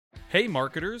Hey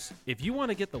marketers, if you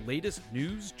want to get the latest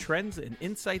news, trends, and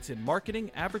insights in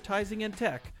marketing, advertising, and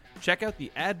tech, check out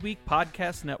the Adweek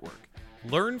Podcast Network.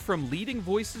 Learn from leading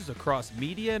voices across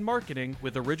media and marketing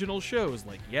with original shows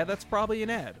like Yeah, That's Probably an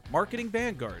Ad, Marketing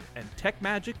Vanguard, and Tech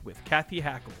Magic with Kathy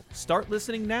Hackle. Start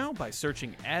listening now by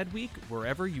searching Adweek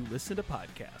wherever you listen to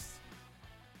podcasts.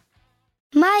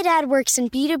 My dad works in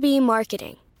B2B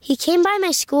marketing. He came by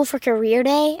my school for career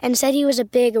day and said he was a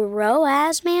big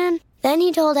ROAS man. Then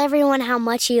he told everyone how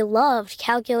much he loved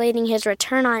calculating his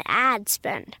return on ad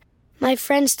spend. My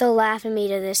friends still laugh at me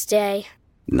to this day.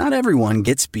 Not everyone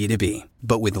gets B2B,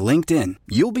 but with LinkedIn,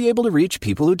 you'll be able to reach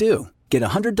people who do. Get a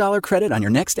 $100 credit on your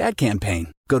next ad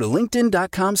campaign. Go to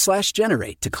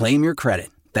linkedin.com/generate to claim your credit.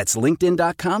 That's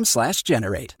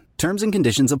linkedin.com/generate. Terms and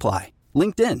conditions apply.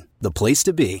 LinkedIn, the place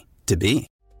to be, to be.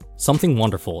 Something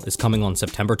wonderful is coming on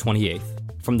September 28th.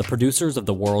 From the producers of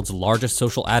the world's largest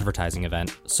social advertising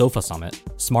event, SOFA Summit,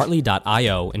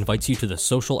 Smartly.io invites you to the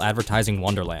Social Advertising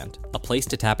Wonderland, a place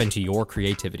to tap into your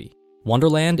creativity.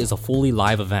 Wonderland is a fully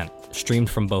live event, streamed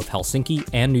from both Helsinki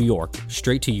and New York,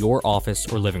 straight to your office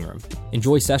or living room.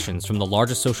 Enjoy sessions from the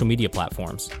largest social media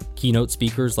platforms, keynote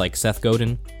speakers like Seth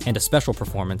Godin, and a special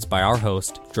performance by our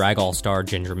host, drag all-star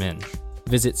Ginger Minge.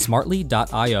 Visit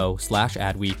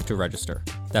smartly.io/adweek to register.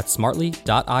 That's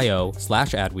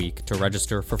smartly.io/adweek to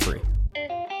register for free.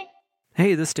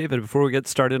 Hey, this is David. Before we get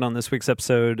started on this week's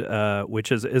episode,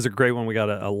 which is a great one, we got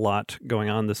a lot going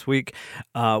on this week,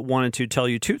 wanted to tell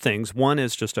you two things. One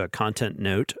is just a content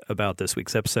note about this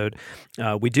week's episode.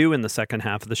 We do, in the second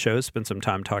half of the show, spend some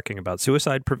time talking about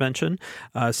suicide prevention.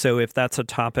 So if that's a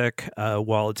topic,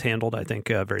 while it's handled, I think,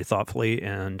 very thoughtfully,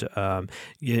 and,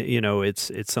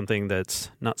 it's something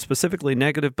that's not specifically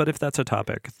negative, but if that's a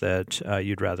topic that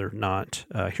you'd rather not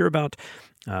hear about,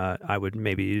 I would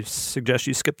maybe suggest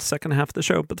you skip the second half of the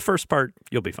show, but the first part,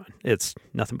 you'll be fine. It's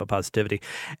nothing but positivity.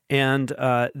 And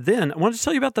then I wanted to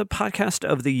tell you about the Podcast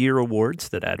of the Year Awards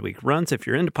that Adweek runs. If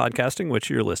you're into podcasting,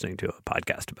 which you're listening to a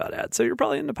podcast about ads, so you're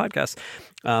probably into podcasts.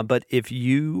 But if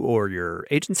you or your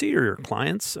agency or your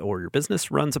clients or your business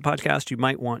runs a podcast, you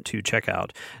might want to check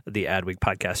out the Adweek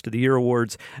Podcast of the Year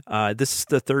Awards. This is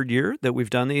the third year that we've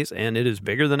done these, and it is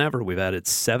bigger than ever. We've added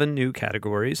 7 new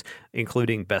categories,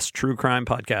 including Best True Crime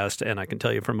Podcast, and I can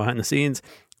tell you from behind the scenes,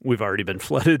 we've already been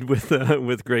flooded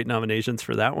with great nominations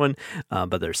for that one,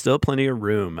 but there's still plenty of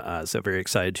room, so very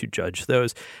excited to judge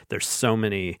those. There's so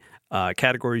many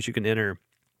categories you can enter.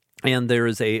 And there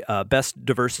is a Best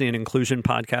Diversity and Inclusion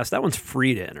Podcast. That one's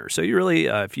free to enter. So you really,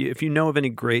 if you know of any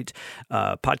great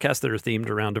podcasts that are themed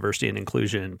around diversity and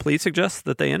inclusion, please suggest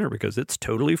that they enter because it's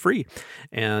totally free.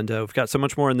 And we've got so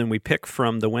much more. And then we pick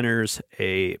from the winners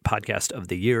a Podcast of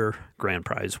the Year grand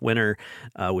prize winner,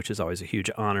 which is always a huge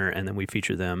honor. And then we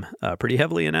feature them pretty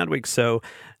heavily in Adweek. So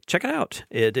check it out.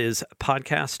 It is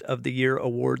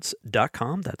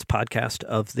podcastoftheyearawards.com. That's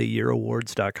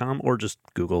podcastoftheyearawards.com, or just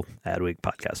Google Adweek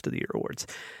Podcast of the Year Awards.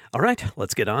 All right,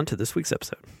 let's get on to this week's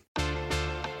episode.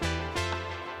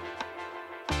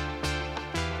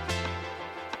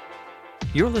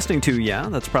 You're listening to Yeah,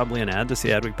 That's Probably an Ad. This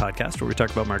is the Adweek Podcast, where we talk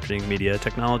about marketing, media,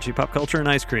 technology, pop culture, and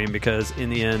ice cream, because in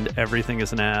the end, everything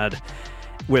is an ad.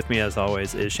 With me, as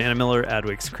always, is Shannon Miller,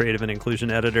 Adweek's creative and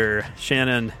inclusion editor.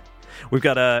 Shannon, we've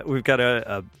got kind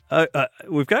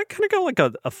of like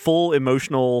a full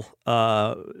emotional,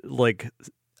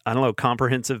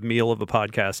 comprehensive meal of a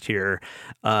podcast here,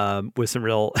 with some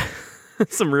real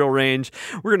range.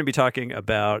 We're going to be talking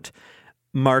about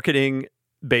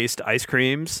marketing-based ice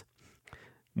creams.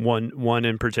 One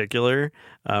in particular.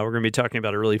 We're going to be talking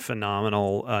about a really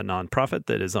phenomenal nonprofit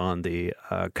that is on the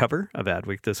cover of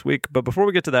Adweek this week. But before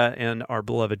we get to that, and our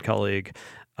beloved colleague,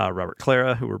 Robert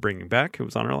Clara, who we're bringing back, who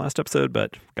was on our last episode,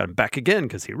 but got him back again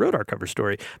because he wrote our cover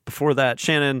story. Before that,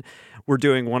 Shannon, we're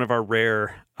doing one of our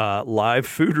rare live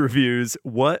food reviews.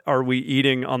 What are we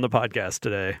eating on the podcast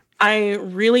today? I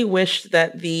really wish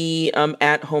that the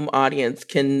at-home audience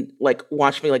can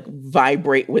watch me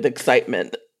vibrate with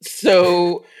excitement.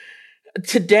 So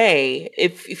today,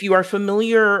 if you are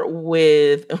familiar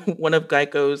with one of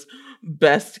Geico's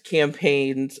best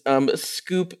campaigns,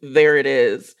 Scoop, There It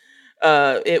Is,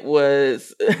 it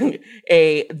was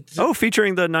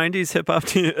featuring the 90s hip hop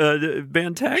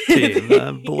band tag team,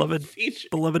 beloved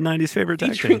 90s favorite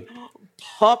tag team,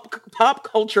 pop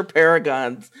culture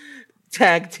paragons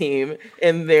tag team,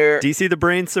 and their DC the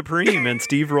Brain Supreme and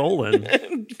Steve Rowland.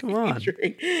 Come on,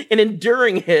 an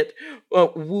enduring hit.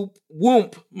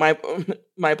 Whoop. My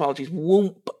apologies.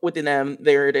 Whoop with an M.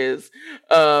 There it is.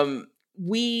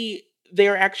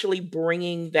 they're actually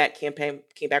bringing that campaign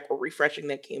back, or refreshing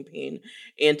that campaign.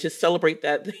 And to celebrate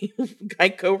that,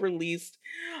 Geico released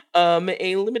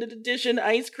a limited edition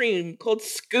ice cream called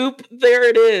Scoop There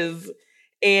It Is.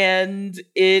 And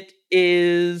it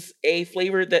is a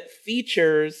flavor that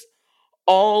features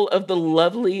all of the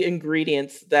lovely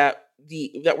ingredients that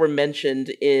were mentioned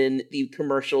in the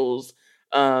commercial's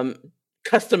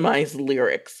customized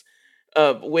lyrics,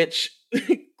 which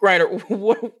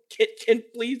Griner, can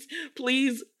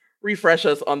please refresh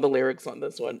us on the lyrics on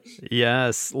this one?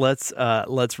 Yes,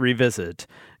 let's revisit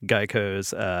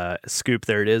Geico's Scoop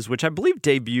There It Is, which I believe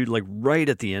debuted like right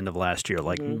at the end of last year,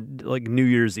 like New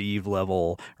Year's Eve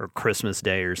level or Christmas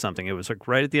Day or something. It was like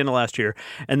right at the end of last year,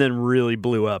 and then really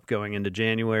blew up going into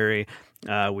January.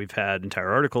 We've had entire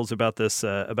articles about this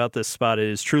spot. It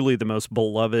is truly the most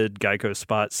beloved Geico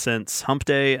spot since Hump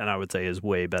Day, and I would say is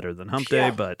way better than Hump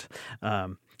Day, but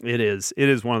it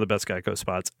is one of the best Geico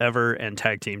spots ever, and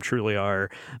Tag Team truly are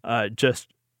just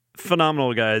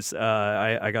phenomenal guys.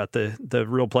 I got the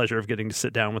real pleasure of getting to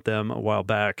sit down with them a while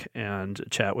back and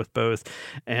chat with both,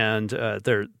 and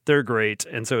they're great,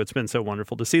 and so it's been so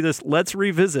wonderful to see this. Let's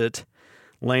revisit.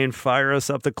 Lane, fire us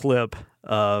up the clip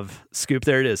of Scoop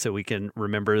There It Is so we can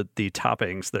remember the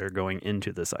toppings that are going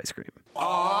into this ice cream.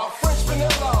 French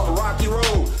vanilla, rocky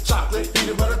road, chocolate,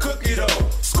 peanut butter cookie dough.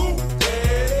 Scoop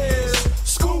there it is,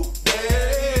 scoop there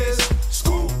it is,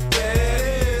 scoop there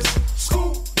it is,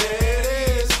 scoop there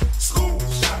it is, scoop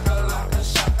shakalaka,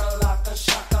 shakalaka,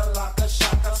 shakalaka,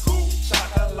 shaka, scoop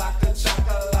shakalaka,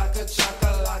 shakalaka,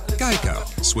 shakalaka. Geico.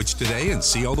 Switch today and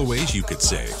see all the ways you could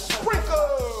save.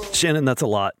 Shannon, that's a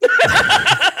lot.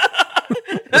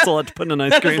 That's a lot to put in an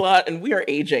ice cream. That's a lot, and we are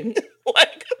aging.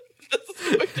 Like, this is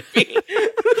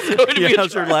going to be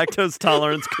how's your lactose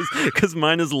tolerance? Because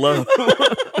mine is low.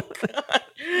 Oh, God.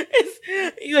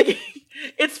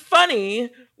 It's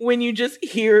funny when you just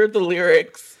hear the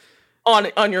lyrics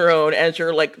on your own as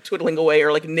you're like twiddling away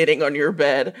or like knitting on your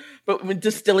bed, but when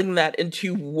distilling that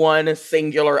into one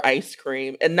singular ice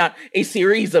cream and not a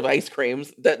series of ice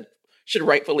creams that should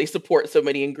rightfully support so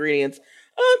many ingredients.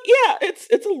 Yeah,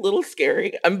 it's a little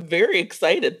scary. I'm very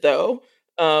excited though,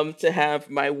 to have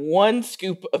my one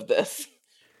scoop of this.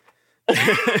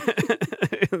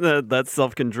 That's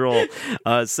self-control.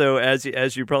 So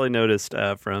as you probably noticed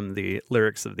from the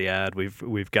lyrics of the ad,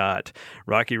 we've got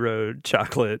Rocky Road,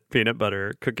 chocolate, peanut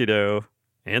butter, cookie dough,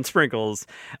 and sprinkles.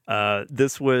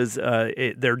 This was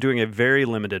they're doing a very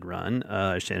limited run.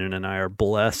 Shannon and I are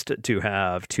blessed to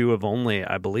have two of only,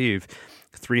 I believe,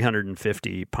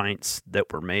 350 pints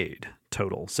that were made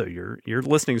total. So you're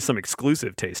listening to some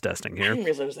exclusive taste testing here. I didn't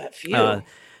realize there was that few.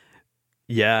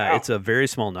 Yeah, Wow. It's a very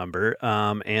small number,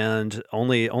 and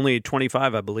only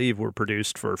 25, I believe, were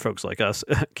produced for folks like us,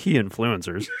 key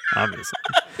influencers, obviously.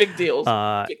 Big deals.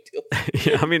 Big deals.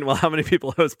 Yeah, I mean, well, how many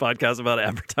people host podcasts about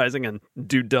advertising and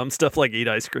do dumb stuff like eat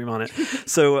ice cream on it?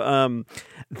 So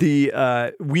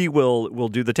we'll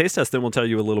do the taste test, then we'll tell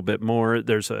you a little bit more.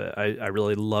 I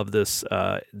really love this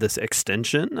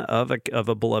extension of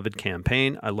a beloved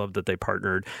campaign. I love that they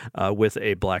partnered with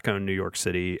a Black-owned New York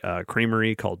City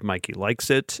creamery called Mikey Likes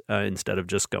It, instead of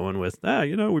just going with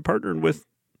we partnered with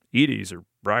Edie's or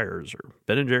Breyers or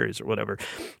Ben & Jerry's or whatever,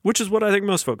 which is what I think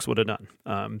most folks would have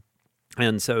done.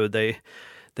 And so they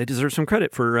deserve some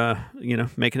credit for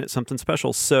making it something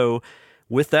special. So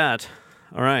with that,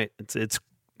 all right, it's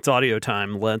audio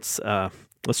time. Let's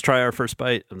try our first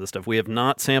bite of this stuff. We have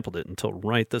not sampled it until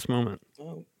right this moment.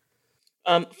 Oh.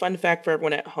 Fun fact for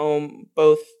everyone at home: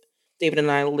 both David and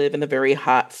I live in the very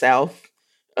hot South.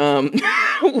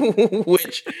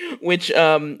 Which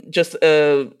just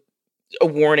a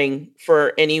warning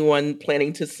for anyone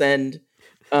planning to send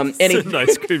Send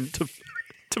ice cream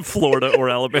to Florida or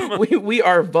Alabama. We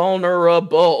are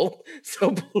vulnerable,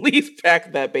 so please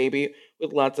pack that baby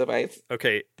with lots of ice.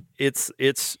 Okay, it's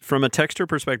from a texture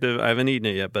perspective. I haven't eaten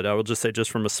it yet, but I will just say,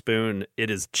 just from a spoon, it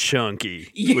is chunky,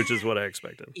 which is what I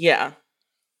expected. Yeah.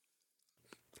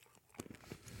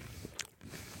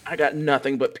 I got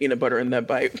nothing but peanut butter in that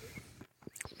bite.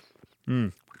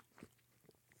 I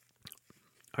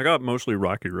got mostly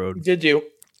Rocky Road. Did you?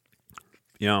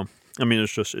 Yeah. I mean, it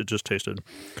just tasted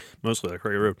mostly like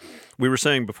Rocky Road. We were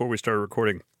saying before we started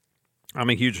recording, I'm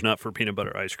a huge nut for peanut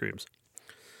butter ice creams.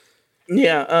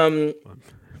 Yeah.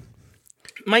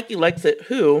 Mikey Likes It,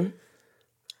 who,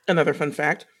 another fun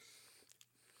fact,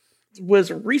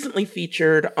 was recently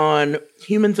featured on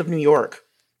Humans of New York.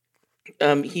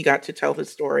 He got to tell his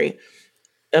story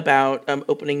about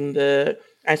opening the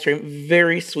ice cream.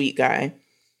 Very sweet guy.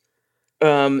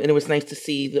 And it was nice to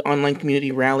see the online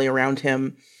community rally around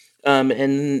him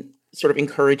and sort of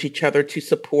encourage each other to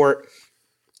support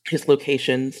his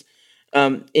locations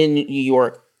in New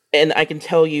York. And I can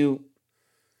tell you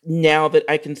now that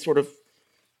I can sort of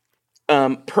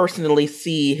personally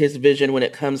see his vision when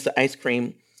it comes to ice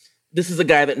cream. This is a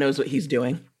guy that knows what he's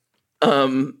doing.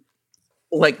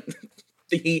 Like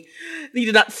he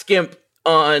did not skimp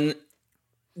on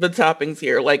the toppings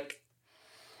here. Like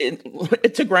to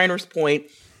Griner's point,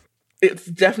 it's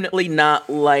definitely not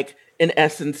like an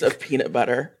essence of peanut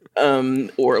butter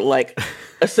or like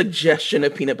a suggestion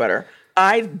of peanut butter.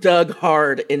 I dug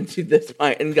hard into this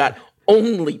pint and got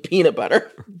only peanut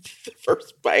butter the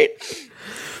first bite.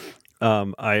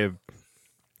 I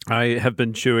have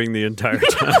been chewing the entire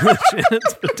time that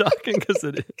Shannon's been talking because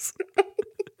it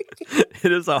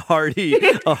is a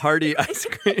hearty ice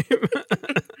cream.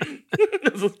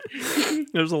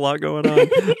 There's a lot going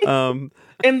on.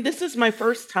 And this is my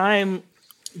first time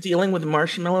dealing with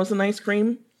marshmallows and ice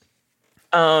cream.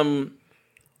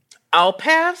 I'll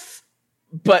pass,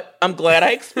 but I'm glad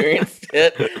I experienced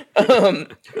it.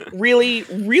 Really,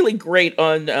 really great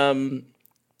on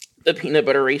the peanut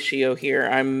butter ratio here.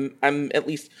 I'm at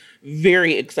least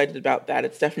very excited about that.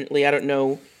 It's definitely, I don't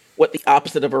know what the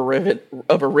opposite of a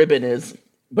ribbon is,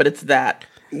 but it's that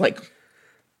like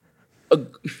a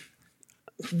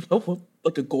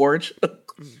gorge.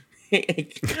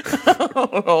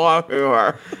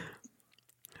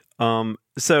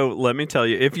 So let me tell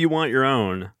you, if you want your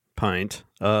own pint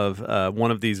of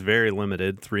one of these very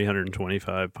limited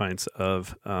 325 pints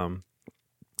of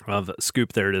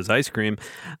Scoop There It Is ice cream,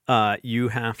 you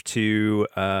have to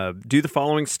do the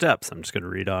following steps. I'm just going to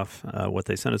read off what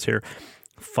they sent us here.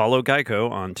 Follow Geico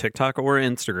on TikTok or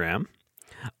Instagram.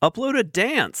 Upload a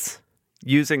dance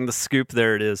using the Scoop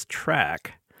There It Is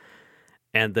track.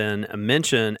 And then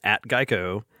mention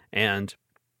 @Geico and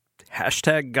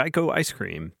hashtag Geico ice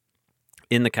cream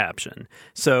in the caption.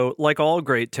 So like all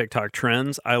great TikTok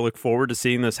trends, I look forward to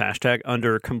seeing this hashtag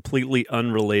under completely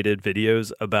unrelated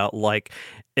videos about like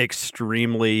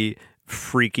extremely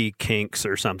freaky kinks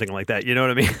or something like that. You know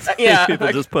what I mean? Yeah.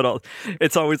 People just put all,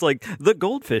 it's always like the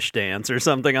goldfish dance or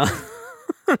something on.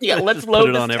 Yeah, let's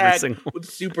load this tag with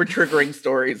super triggering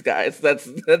stories, guys.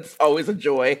 That's always a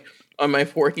joy on my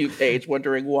For You page,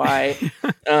 wondering why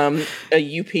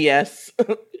a UPS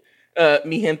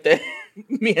Mi Gente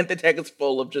tag is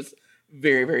full of just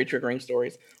very, very triggering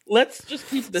stories. Let's just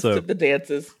keep this to the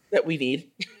dances that we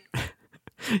need.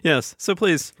 Yes, so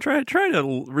please try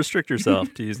to restrict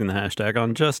yourself to using the hashtag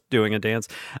on just doing a dance.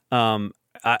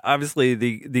 Obviously,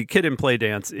 the kid and play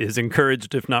dance is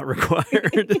encouraged, if not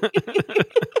required.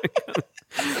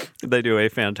 They do a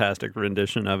fantastic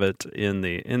rendition of it in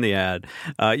the ad.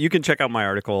 You can check out my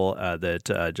article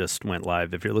that just went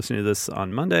live. If you're listening to this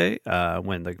on Monday,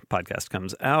 when the podcast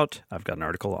comes out, I've got an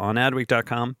article on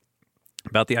adweek.com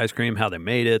about the ice cream, how they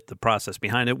made it, the process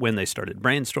behind it, when they started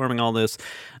brainstorming all this.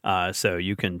 So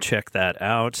you can check that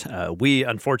out. We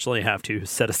unfortunately have to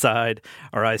set aside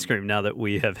our ice cream now that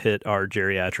we have hit our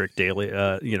geriatric daily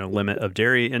limit of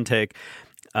dairy intake.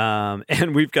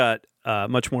 And we've got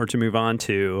much more to move on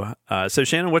to. So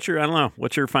Shannon, what's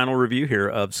your final review here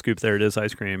of Scoop There It Is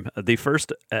ice cream? The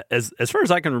first, as far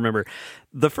as I can remember,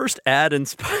 the first ad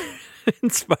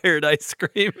inspired ice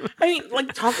cream. I mean,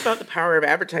 like, talk about the power of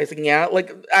advertising. Yeah,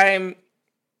 like I'm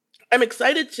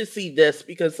excited to see this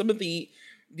because some of the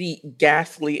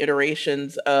ghastly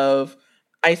iterations of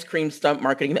ice cream stunt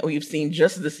marketing that we've seen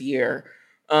just this year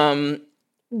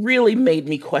really made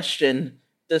me question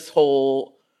this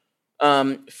whole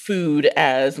food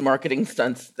as marketing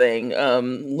stunts thing.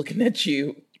 Looking at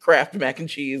you, Kraft mac and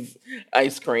cheese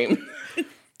ice cream.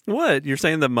 What? You're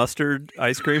saying the mustard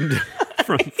ice cream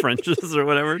from French's or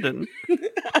whatever didn't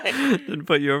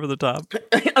put you over the top?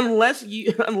 Unless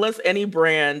any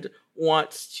brand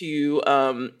wants to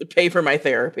pay for my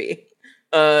therapy,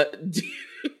 I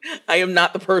am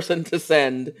not the person to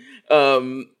send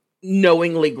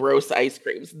knowingly gross ice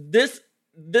creams. This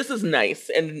is nice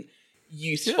and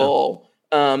useful.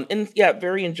 Yeah. And yeah,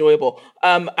 very enjoyable.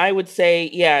 I would say,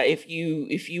 yeah, if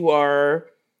you are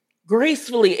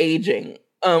gracefully aging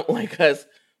like us,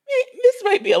 this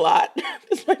might be a lot.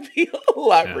 This might be a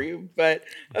lot for you, but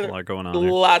a lot going on.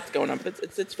 Lots going on, but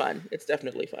it's fun. It's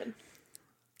definitely fun.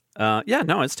 Yeah,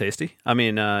 no, it's tasty. I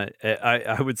mean,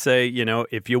 I would say,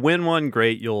 if you win one,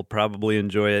 great, you'll probably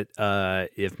enjoy it.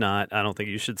 If not, I don't think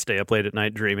you should stay up late at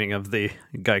night dreaming of the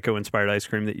Geico-inspired ice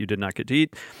cream that you did not get to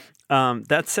eat.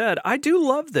 That said, I do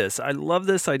love this. I love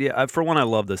this idea. For one, I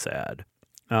love this ad.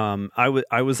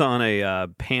 I was on a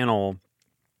panel.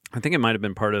 I think it might have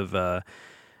been part of the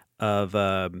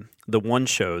One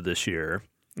Show this year.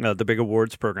 the big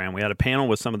awards program. We had a panel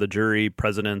with some of the jury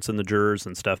presidents and the jurors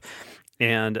and stuff.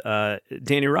 And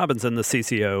Danny Robinson, the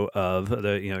CCO of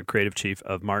the creative chief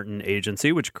of Martin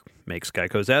Agency, which makes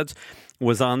Geico's ads,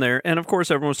 was on there. And of course,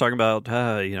 everyone was talking about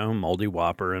Moldy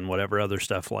Whopper and whatever other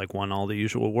stuff like won all the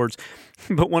usual awards.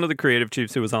 But one of the creative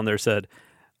chiefs who was on there said,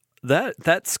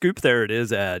 That Scoop There It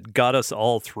Is ad got us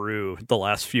all through the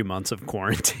last few months of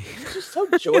quarantine. It's just so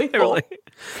joyful.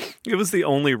 It was the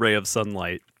only ray of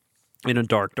sunlight in a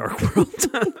dark, dark world.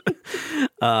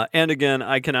 And again,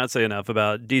 I cannot say enough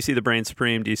about DC the Brain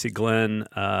Supreme, DC Glenn,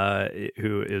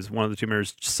 who is one of the two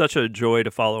mayors. Such a joy to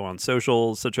follow on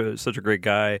social. Such a great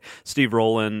guy. Steve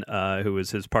Rowland, who was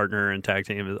his partner and tag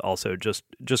team, is also just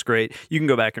great. You can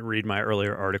go back and read my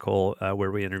earlier article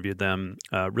where we interviewed them.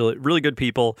 Really, really good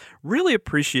people. Really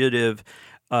appreciative.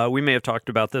 We may have talked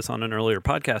about this on an earlier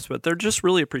podcast, but they're just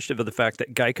really appreciative of the fact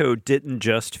that Geico didn't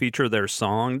just feature their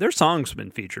song. Their song's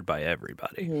been featured by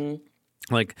everybody. Mm-hmm.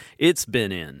 Like, it's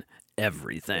been in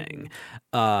everything.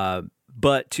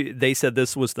 But they said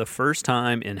this was the first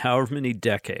time in however many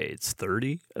decades,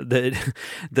 30,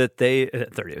 that they,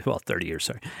 30 years,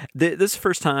 sorry. This is the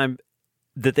first time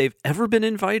that they've ever been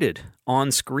invited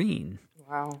on screen.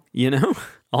 Wow.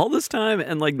 All this time,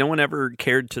 and like no one ever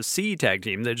cared to see Tag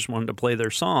Team. They just wanted to play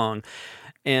their song.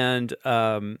 And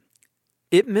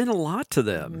it meant a lot to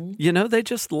them. Mm-hmm. They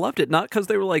just loved it. Not because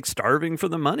they were like starving for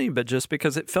the money, but just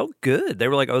because it felt good. They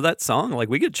were like, oh, that song, like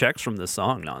we get checks from this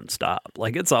song nonstop.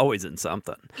 Like it's always in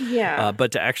something. Yeah.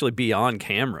 But to actually be on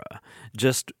camera,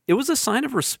 it was a sign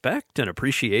of respect and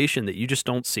appreciation that you just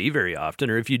don't see very often.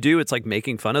 Or if you do, it's like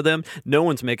making fun of them. No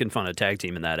one's making fun of Tag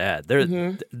Team in that ad.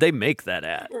 They make that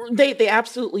ad. They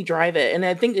absolutely drive it. And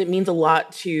I think it means a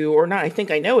lot to, or not,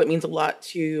 I know it means a lot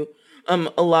to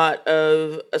a lot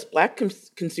of us Black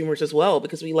consumers as well,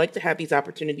 because we like to have these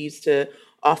opportunities to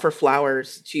offer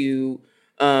flowers to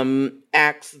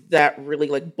acts that really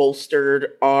like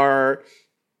bolstered our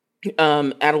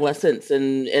adolescence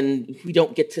and we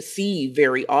don't get to see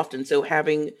very often. So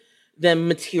having them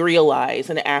materialize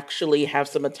and actually have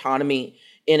some autonomy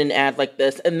in an ad like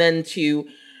this, and then to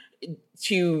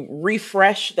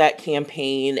refresh that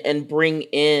campaign and bring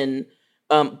in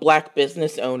Black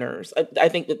business owners. I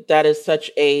think that is such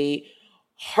a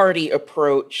hearty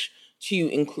approach to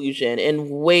inclusion and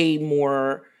way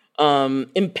more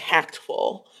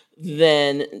impactful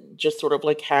than just sort of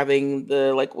like having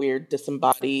the like weird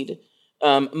disembodied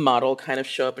model kind of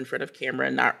show up in front of camera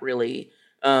and not really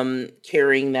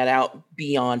carrying that out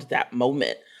beyond that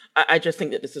moment. I just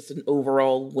think that this is an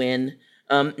overall win,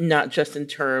 not just in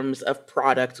terms of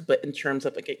product, but in terms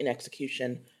of like an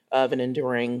execution of an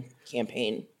enduring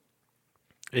campaign.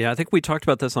 Yeah, I think we talked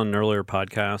about this on an earlier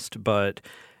podcast, but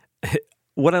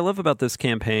what I love about this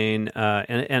campaign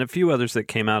and a few others that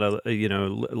came out of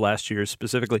last year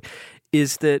specifically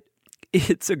is that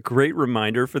it's a great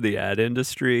reminder for the ad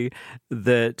industry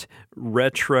that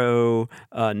retro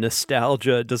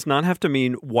nostalgia does not have to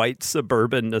mean white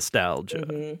suburban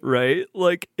nostalgia, right?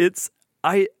 Like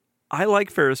I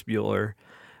like Ferris Bueller.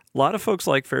 A lot of folks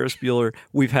like Ferris Bueller.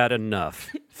 We've had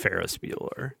enough Ferris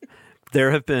Bueller.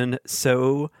 There have been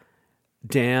so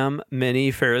damn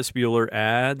many Ferris Bueller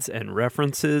ads and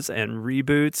references and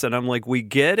reboots, and I'm like, we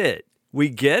get it. We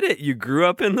get it. You grew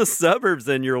up in the suburbs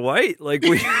and you're white. Like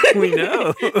we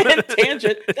know. And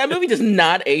tangent. That movie does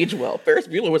not age well. Ferris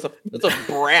Bueller was a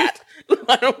brat.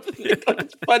 I don't think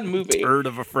it's a fun movie. Turd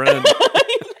of a friend.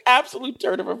 Absolute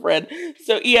turd of a friend.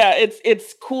 So yeah,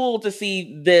 it's cool to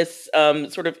see this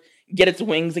sort of get its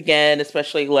wings again,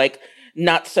 especially like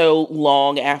not so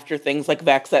long after things like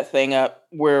Vax That Thing Up,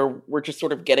 where we're just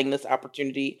sort of getting this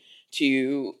opportunity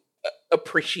to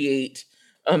appreciate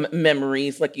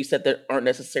memories, like you said, that aren't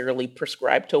necessarily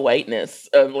prescribed to whiteness.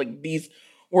 Like these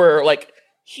were like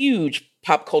huge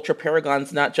pop culture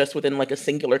paragons, not just within like a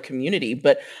singular community,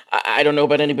 but I don't know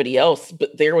about anybody else,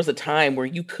 but there was a time where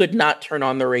you could not turn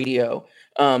on the radio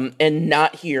and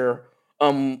not hear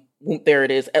There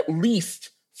It Is at least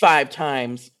 5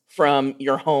 times from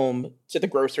your home to the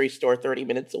grocery store 30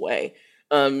 minutes away.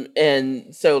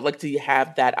 And so like to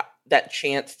have that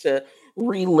chance to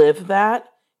relive that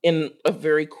in a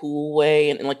very cool way,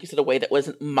 and like you said, a way that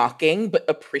wasn't mocking but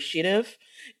appreciative,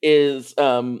 is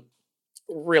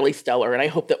really stellar. And I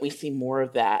hope that we see more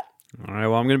of that. All right,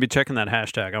 well, I'm going to be checking that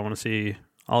hashtag. I want to see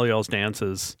all y'all's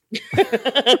dances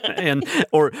and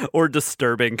or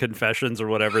disturbing confessions or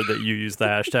whatever that you use the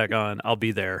hashtag on. I'll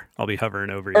be there. I'll be hovering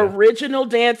over you. Original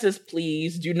dances,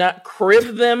 please. Do not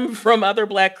crib them from other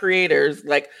Black creators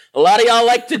like a lot of y'all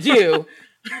like to do.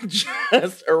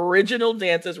 Just original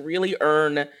dances really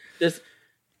earn this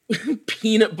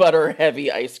peanut butter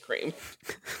heavy ice cream.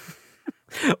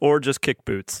 Or just kick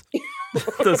boots.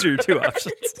 Those are your two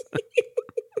options.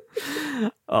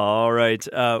 All right.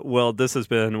 Well, this has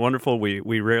been wonderful.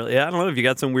 We rarely, I don't know if you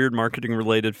got some weird marketing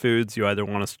related foods you either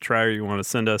want us to try or you want to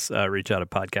send us, reach out at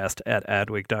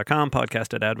podcast@adweek.com,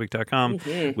 podcast@adweek.com.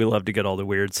 Mm-hmm. We love to get all the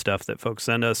weird stuff that folks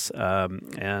send us.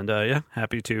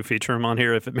 Happy to feature them on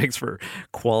here if it makes for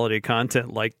quality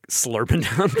content like slurping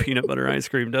down peanut butter ice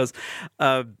cream does.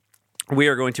 We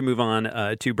are going to move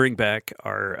on to bring back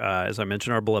our, as I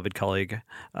mentioned, our beloved colleague,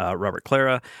 Robert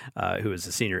Clara, who is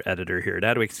the senior editor here at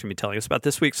Adweek. He's going to be telling us about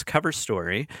this week's cover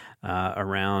story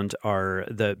around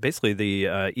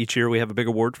each year we have a big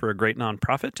award for a great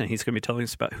nonprofit, and he's going to be telling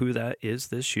us about who that is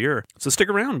this year. So stick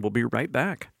around. We'll be right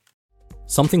back.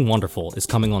 Something wonderful is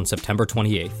coming on September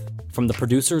 28th. From the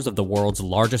producers of the world's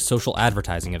largest social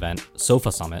advertising event,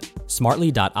 SOFA Summit,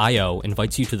 Smartly.io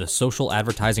invites you to the Social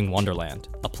Advertising Wonderland,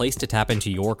 a place to tap into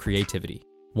your creativity.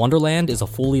 Wonderland is a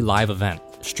fully live event,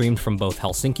 streamed from both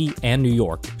Helsinki and New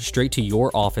York, straight to your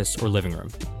office or living room.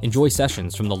 Enjoy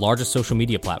sessions from the largest social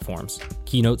media platforms,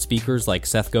 keynote speakers like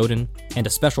Seth Godin, and a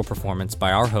special performance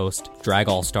by our host, drag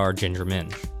all-star Ginger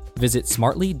Minge. Visit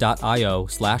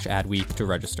smartly.io/adweek to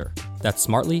register. That's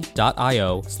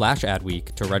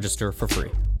smartly.io/adweek to register for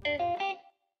free.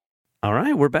 All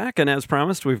right, we're back, and as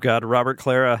promised, we've got Robert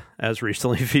Clara, as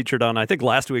recently featured on, I think, the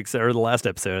last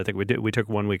episode. I think we took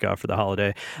 1 week off for the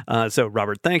holiday. So,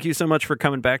 Robert, thank you so much for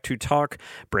coming back to talk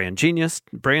Brand Genius,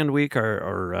 Brand Week,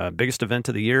 our biggest event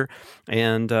of the year,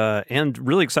 and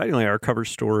really excitingly, our cover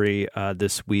story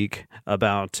this week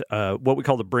about what we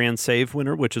call the Brand Save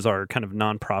winner, which is our kind of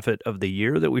nonprofit of the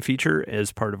year that we feature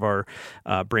as part of our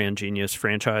Brand Genius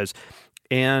franchise.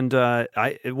 And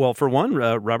for one,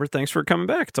 Robert, thanks for coming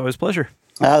back. It's always a pleasure.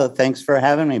 Thanks for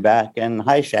having me back. And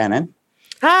hi, Shannon.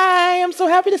 Hi, I'm so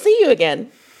happy to see you again.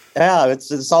 Yeah,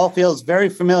 this all feels very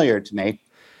familiar to me.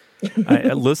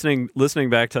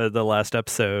 Listening back to the last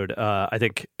episode, I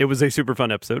think it was a super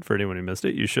fun episode. For anyone who missed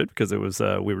it, you should, because it was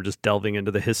we were just delving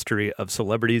into the history of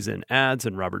celebrities in ads,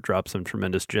 and Robert dropped some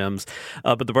tremendous gems.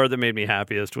 But the part that made me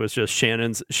happiest was just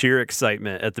Shannon's sheer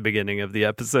excitement at the beginning of the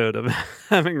episode of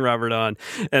having Robert on,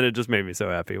 and it just made me so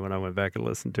happy when I went back and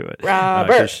listened to it.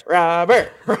 Robert.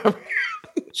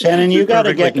 Shannon, you got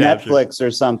to get Netflix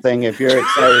or something if you're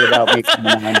excited about me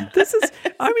coming on.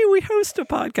 We host a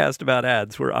podcast about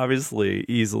ads. We're obviously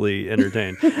easily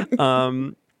entertained.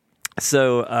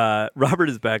 So Robert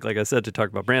is back, like I said, to talk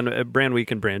about Brand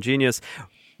Week and Brand Genius.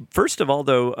 First of all,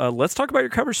 though, let's talk about your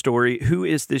cover story. Who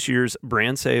is this year's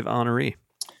Brand Save honoree?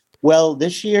 Well,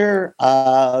 this year,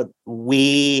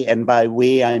 we, and by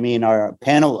we, I mean our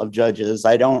panel of judges,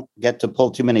 I don't get to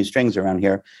pull too many strings around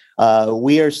here.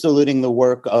 We are saluting the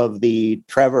work of the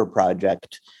Trevor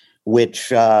Project,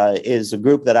 which is a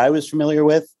group that I was familiar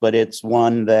with, but it's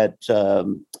one that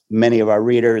many of our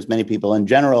readers, many people in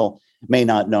general may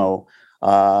not know.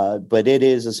 But it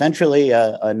is essentially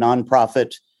a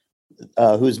nonprofit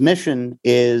whose mission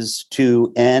is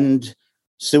to end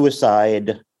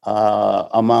suicide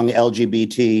among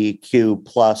LGBTQ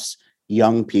plus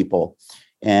young people.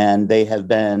 And they have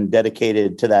been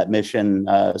dedicated to that mission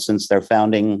since their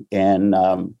founding in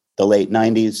the late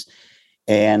 90s.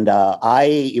 And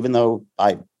even though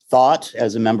I thought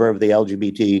as a member of the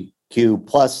LGBTQ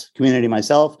plus community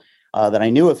myself, that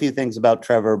I knew a few things about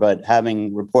Trevor, but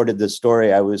having reported this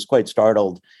story, I was quite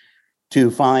startled to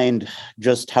find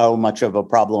just how much of a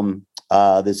problem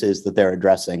this is that they're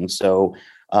addressing. So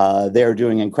they're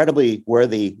doing incredibly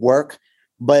worthy work.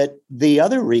 But the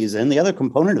other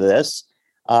component of this,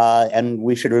 and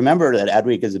we should remember that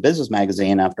Adweek is a business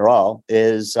magazine after all,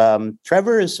 is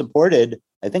Trevor is supported,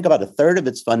 I think about a third of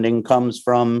its funding comes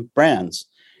from brands.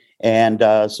 And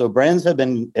so brands have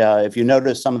been, if you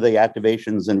notice some of the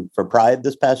activations for Pride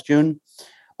this past June,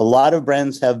 a lot of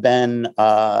brands have been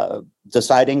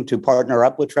deciding to partner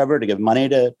up with Trevor, to give money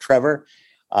to Trevor.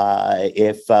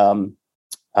 If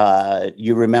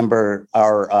you remember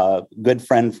our good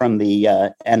friend from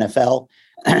the NFL,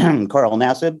 Carl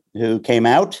Nassib, who came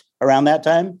out around that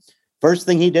time, first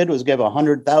thing he did was give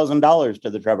 $100,000 to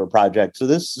the Trevor Project. So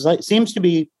this seems to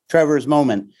be Trevor's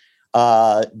moment.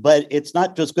 But it's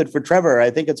not just good for Trevor.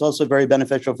 I think it's also very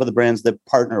beneficial for the brands that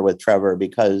partner with Trevor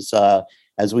because,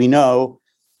 as we know,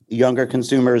 younger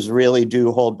consumers really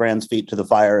do hold brands' feet to the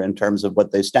fire in terms of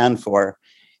what they stand for.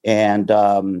 And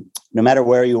no matter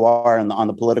where you are on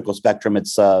the political spectrum,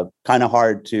 it's kind of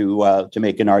hard to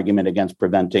make an argument against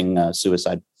preventing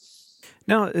suicide.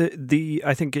 Now,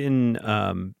 I think in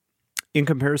in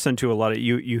comparison to a lot of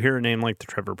you hear a name like the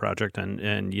Trevor Project,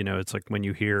 and it's like when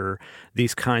you hear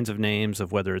these kinds of names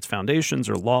of whether it's foundations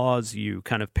or laws, you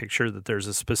kind of picture that there's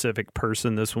a specific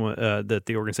person this one that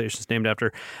the organization is named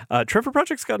after. Trevor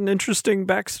Project's got an interesting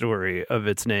backstory of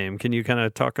its name. Can you kind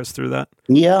of talk us through that?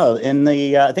 Yeah, in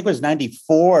the I think it was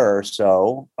 94 or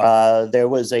so, there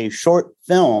was a short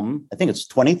film, I think it's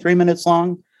 23 minutes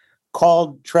long,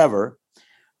 called Trevor.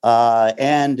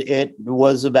 And it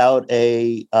was about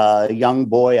a young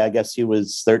boy. I guess he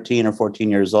was 13 or 14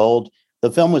 years old.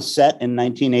 The film was set in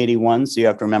 1981, so you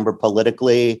have to remember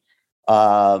politically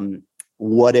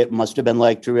what it must have been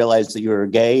like to realize that you were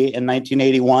gay in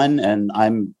 1981. And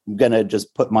I'm going to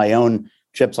just put my own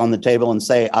chips on the table and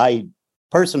say I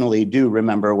personally do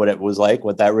remember what it was like,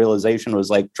 what that realization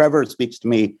was like. Trevor speaks to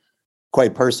me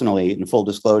quite personally, in full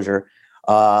disclosure.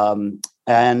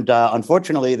 And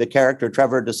unfortunately, the character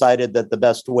Trevor decided that the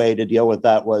best way to deal with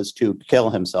that was to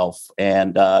kill himself.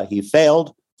 And he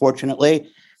failed, fortunately,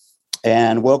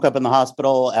 and woke up in the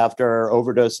hospital after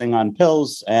overdosing on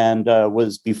pills and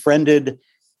was befriended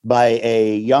by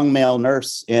a young male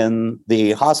nurse in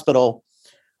the hospital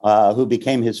who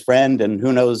became his friend. And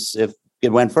who knows if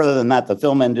it went further than that. The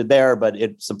film ended there, but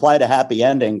it supplied a happy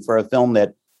ending for a film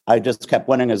that I just kept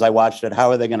wondering as I watched it, how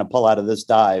are they going to pull out of this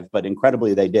dive? But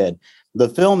incredibly, they did. The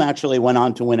film actually went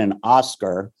on to win an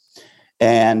Oscar.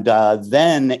 And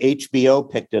then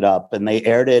HBO picked it up and they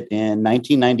aired it in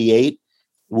 1998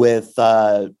 with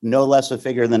no less a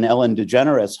figure than Ellen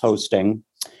DeGeneres hosting.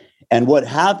 And what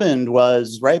happened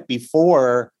was right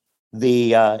before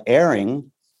the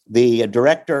airing, the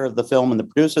director of the film and the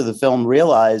producer of the film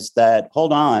realized that,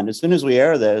 hold on, as soon as we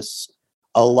air this,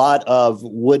 a lot of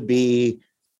would-be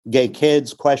gay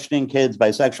kids, questioning kids,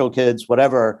 bisexual kids,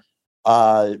 whatever,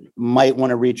 might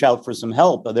want to reach out for some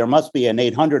help. There must be an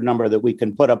 800 number that we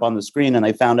can put up on the screen. And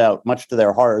they found out, much to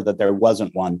their horror, that there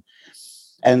wasn't one.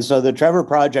 And so the Trevor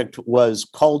Project was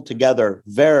cobbled together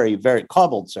very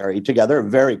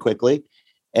quickly.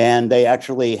 And they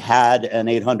actually had an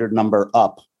 800 number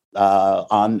up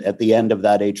at the end of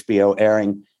that HBO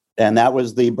airing. And that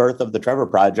was the birth of the Trevor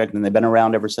Project. And they've been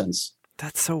around ever since.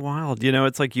 That's so wild.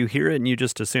 It's like you hear it and you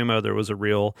just assume, oh, there was a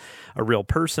real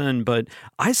person. But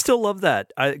I still love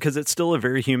that because it's still a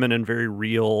very human and very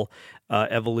real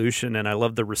evolution. And I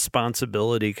love the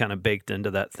responsibility kind of baked into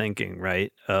that thinking,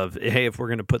 right? Of, hey, if we're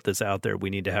going to put this out there,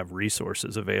 we need to have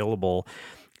resources available.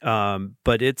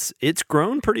 But it's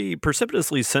grown pretty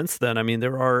precipitously since then. I mean,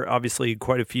 there are obviously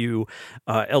quite a few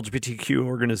LGBTQ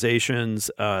organizations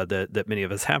that many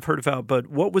of us have heard about. But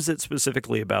what was it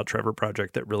specifically about Trevor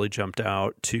Project that really jumped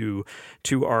out to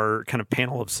our kind of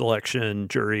panel of selection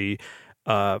jury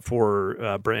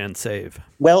for Brand Save?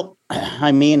 Well,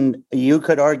 I mean, you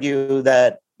could argue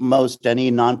that most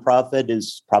any nonprofit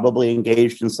is probably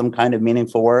engaged in some kind of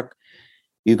meaningful work.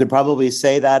 You could probably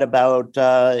say that about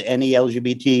any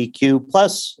LGBTQ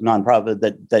plus nonprofit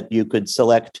that you could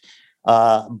select.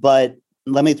 But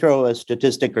let me throw a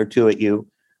statistic or two at you.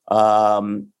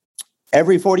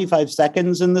 Every 45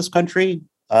 seconds in this country,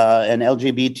 an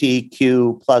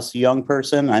LGBTQ plus young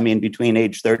person, I mean, between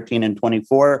age 13 and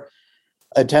 24,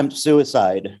 attempt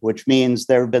suicide, which means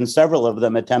there have been several of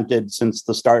them attempted since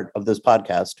the start of this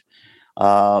podcast.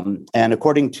 And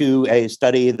according to a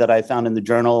study that I found in the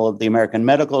Journal of the American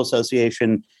Medical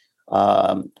Association,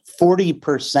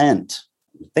 40%,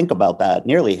 think about that,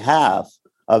 nearly half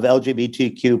of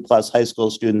LGBTQ plus high school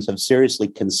students have seriously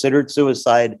considered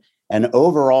suicide. And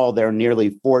overall, they're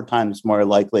nearly 4 times more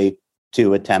likely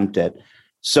to attempt it.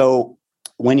 So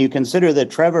when you consider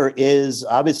that Trevor is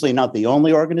obviously not the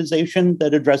only organization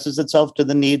that addresses itself to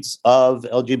the needs of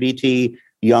LGBT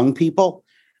young people,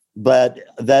 but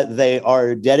that they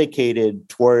are dedicated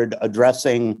toward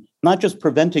addressing not just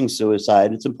preventing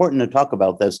suicide. It's important to talk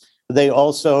about this. They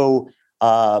also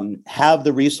have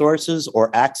the resources or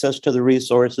access to the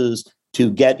resources to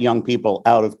get young people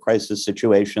out of crisis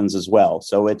situations as well.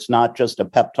 So it's not just a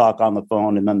pep talk on the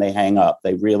phone and then they hang up.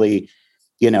 They really,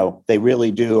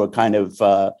 do a kind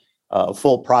of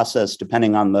full process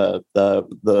depending on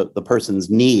the person's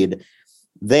need.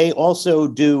 They also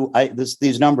do.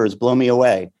 These numbers blow me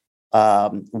away.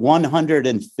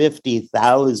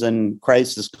 150,000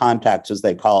 crisis contacts, as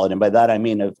they call it. And by that, I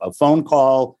mean a phone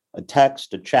call, a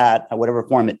text, a chat, whatever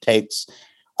form it takes.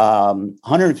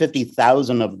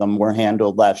 150,000 of them were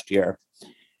handled last year.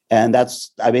 And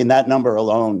that number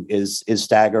alone is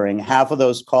staggering. Half of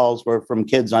those calls were from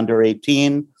kids under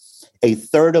 18. A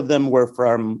third of them were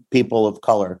from people of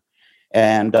color.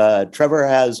 And Trevor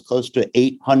has close to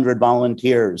 800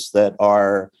 volunteers that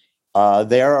are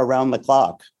there around the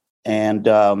clock. And,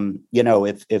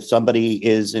 if somebody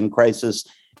is in crisis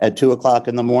at 2:00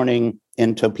 in the morning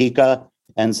in Topeka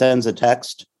and sends a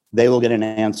text, they will get an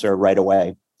answer right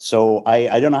away. So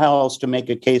I don't know how else to make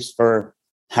a case for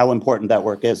how important that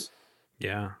work is.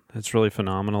 Yeah, that's really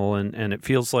phenomenal. And it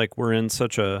feels like we're in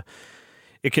such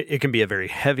it can be a very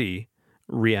heavy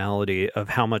reality of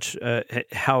how much,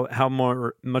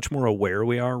 much more aware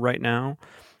we are right now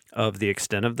of the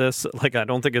extent of this. Like, I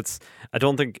don't think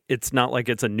it's not like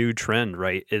it's a new trend,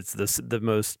 right? It's the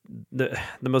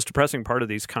most depressing part of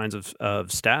these kinds of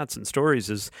stats and stories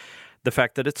is the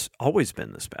fact that it's always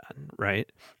been this bad,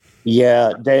 right?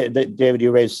 Yeah, David,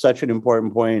 you raised such an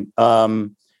important point.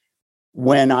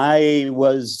 When I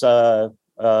was,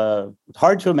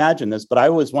 hard to imagine this, but I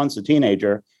was once a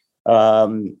teenager.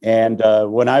 And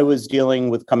when I was dealing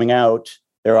with coming out,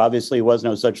 there obviously was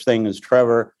no such thing as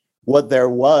Trevor. What there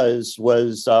was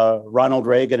Ronald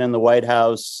Reagan in the White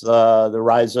House, the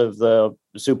rise of the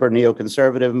super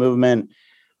neoconservative movement,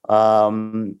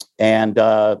 and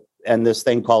this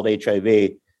thing called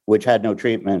HIV, which had no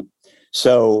treatment.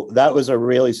 So that was a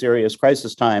really serious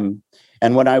crisis time.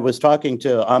 And when I was talking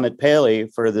to Amit Paley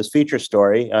for this feature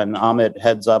story, and Amit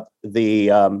heads up the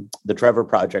Trevor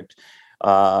Project,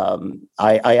 I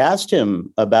asked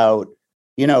him about,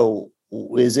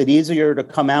 is it easier to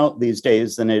come out these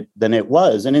days than it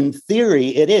was? And in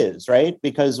theory, it is, right?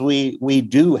 Because we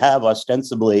do have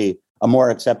ostensibly a more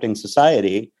accepting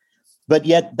society. But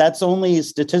yet that's only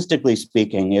statistically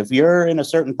speaking. If you're in a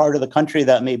certain part of the country,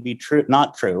 that may be true,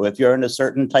 not true. If you're in a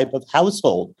certain type of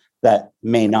household, that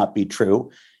may not be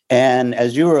true. And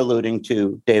as you were alluding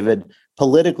to, David,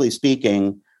 politically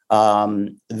speaking,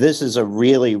 this is a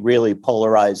really, really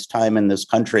polarized time in this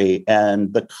country.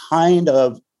 And the kind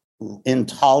of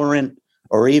intolerant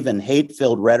or even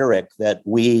hate-filled rhetoric that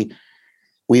we've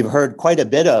heard quite a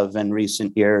bit of in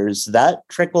recent years, that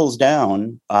trickles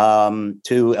down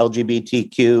to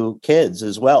LGBTQ kids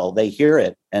as well. They hear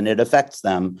it and it affects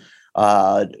them.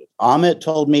 Amit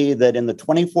told me that in the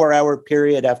 24-hour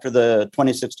period after the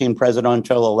 2016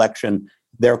 presidential election,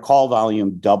 their call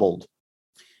volume doubled.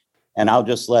 And I'll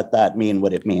just let that mean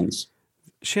what it means.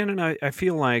 Shannon, I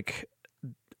feel like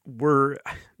we're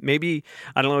maybe,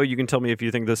 I don't know, you can tell me if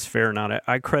you think this is fair or not.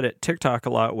 I credit TikTok a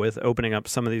lot with opening up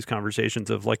some of these conversations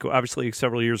of, like, obviously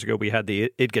several years ago we had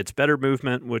the It Gets Better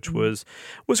movement, which was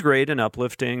great and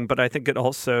uplifting, but I think it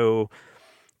also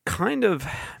kind of,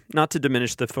 not to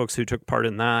diminish the folks who took part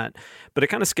in that, but it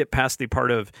kind of skipped past the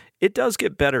part of it does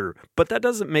get better, but that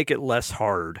doesn't make it less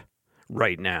hard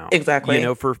right now. Exactly.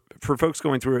 For folks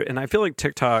going through it. And I feel like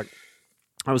TikTok,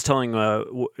 I was telling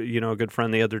a good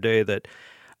friend the other day that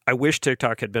I wish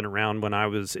TikTok had been around when I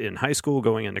was in high school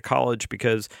going into college,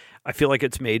 because I feel like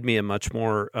it's made me a much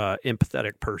more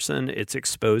empathetic person. It's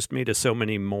exposed me to so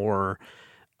many more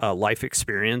life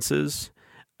experiences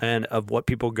and of what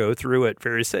people go through at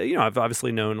various, I've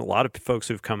obviously known a lot of folks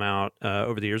who've come out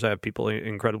over the years. I have people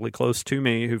incredibly close to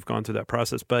me who've gone through that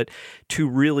process, but to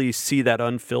really see that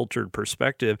unfiltered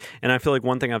perspective. And I feel like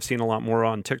one thing I've seen a lot more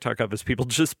on TikTok of is people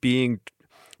just being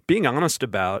honest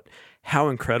about how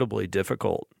incredibly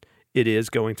difficult it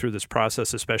is going through this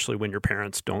process, especially when your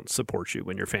parents don't support you,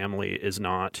 when your family is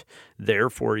not there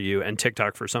for you. And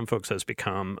TikTok for some folks has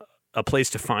become a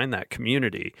place to find that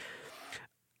community.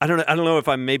 I don't know if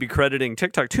I'm maybe crediting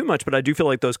TikTok too much, but I do feel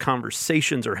like those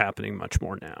conversations are happening much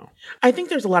more now. I think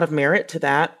there's a lot of merit to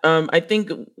that. I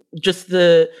think just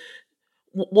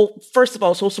first of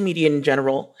all, social media in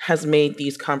general has made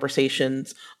these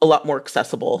conversations a lot more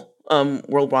accessible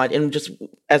worldwide. And just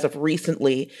as of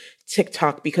recently,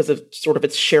 TikTok, because of sort of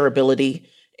its shareability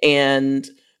and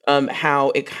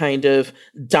how it kind of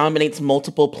dominates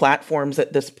multiple platforms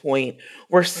at this point,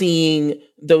 we're seeing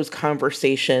those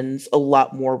conversations a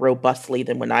lot more robustly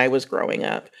than when I was growing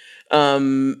up.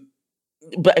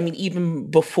 But I mean, even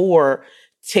before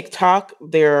TikTok,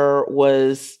 there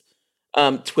was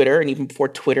Twitter, and even before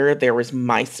Twitter, there was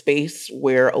MySpace,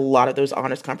 where a lot of those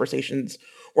honest conversations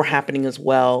were happening as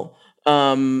well.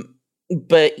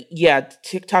 But yeah,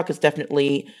 TikTok has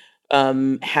definitely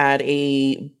had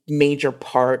a major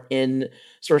part in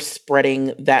sort of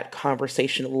spreading that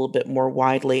conversation a little bit more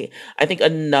widely. I think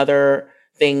another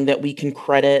thing that we can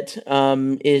credit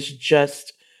is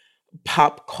just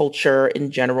pop culture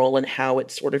in general and how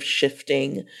it's sort of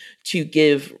shifting to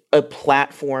give a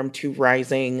platform to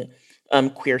rising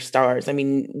queer stars. I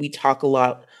mean, we talk a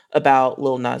lot about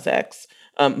Lil Nas X,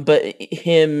 but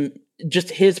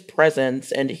his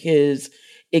presence and his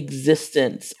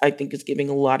existence, I think, is giving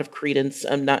a lot of credence,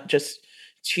 not just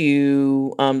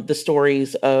to the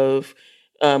stories of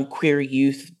queer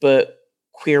youth, but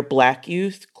queer Black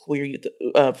youth, queer youth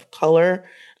of color,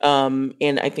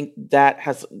 And I think that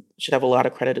should have a lot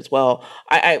of credit as well.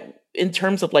 I in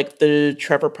terms of like the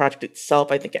Trevor Project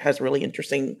itself, I think it has really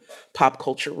interesting pop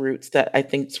culture roots that I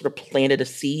think sort of planted a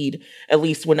seed, at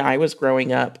least when I was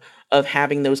growing up, of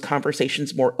having those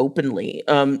conversations more openly.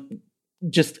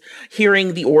 Just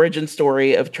hearing the origin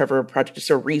story of Trevor Project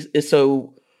is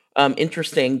so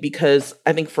interesting, because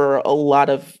I think for a lot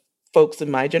of folks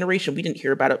in my generation, we didn't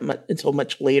hear about it until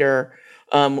much later,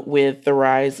 with the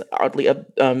rise, oddly, of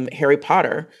Harry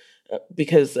Potter,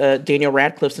 because Daniel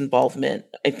Radcliffe's involvement,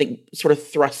 I think, sort of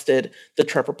thrusted the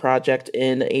Trevor Project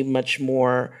in a much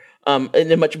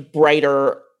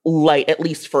brighter light, at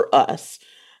least for us.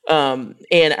 And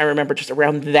I remember just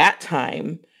around that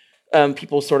time,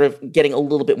 people sort of getting a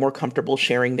little bit more comfortable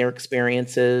sharing their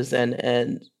experiences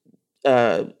and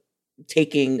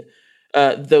taking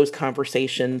those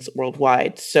conversations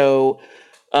worldwide. So,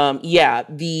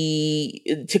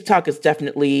 the TikTok is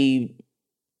definitely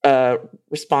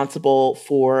responsible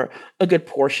for a good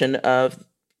portion of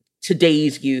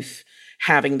today's youth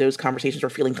having those conversations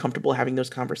or feeling comfortable having those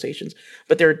conversations.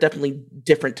 But there are definitely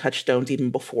different touchstones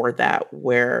even before that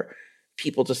where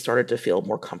people just started to feel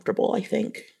more comfortable, I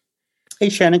think. Hey,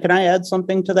 Shannon, can I add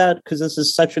something to that? Because this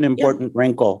is such an important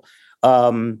wrinkle.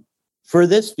 For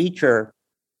this feature,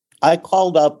 I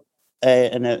called up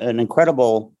an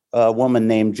incredible woman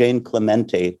named Jane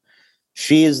Clemente.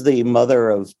 She is the mother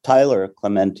of Tyler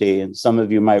Clemente, and some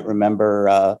of you might remember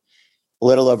a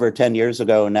little over 10 years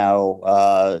ago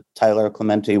now, Tyler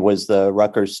Clemente was the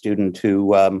Rutgers student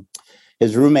who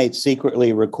his roommate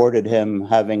secretly recorded him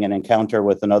having an encounter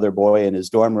with another boy in his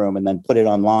dorm room and then put it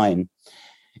online.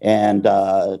 And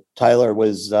Tyler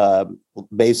was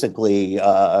basically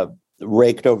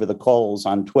raked over the coals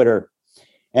on Twitter.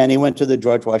 And he went to the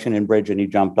George Washington Bridge and he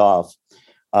jumped off.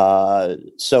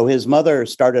 So his mother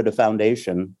started a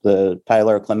foundation, the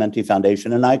Tyler Clemente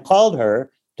Foundation, and I called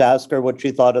her to ask her what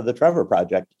she thought of the Trevor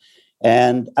Project.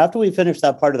 And after we finished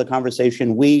that part of the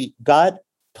conversation, we got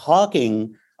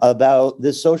talking about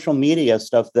this social media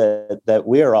stuff that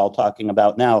we are all talking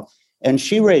about now. And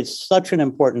she raised such an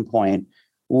important point,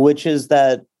 which is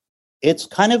that it's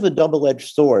kind of a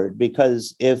double-edged sword,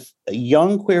 because if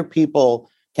young queer people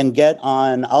can get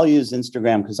on, I'll use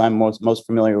Instagram because I'm most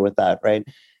familiar with that, right?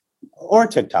 Or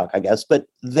TikTok, I guess, but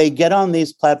they get on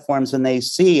these platforms and they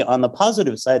see on the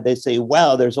positive side, they say,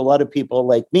 wow, there's a lot of people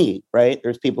like me, right?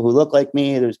 There's people who look like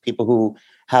me. There's people who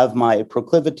have my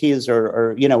proclivities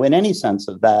or in any sense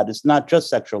of that. It's not just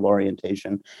sexual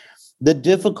orientation. The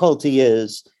difficulty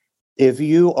is if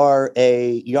you are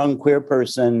a young queer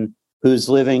person who's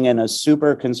living in a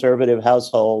super conservative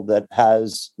household that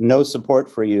has no support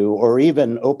for you or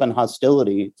even open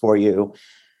hostility for you,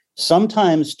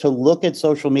 sometimes to look at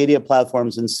social media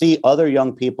platforms and see other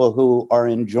young people who are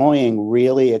enjoying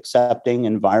really accepting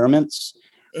environments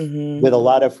with a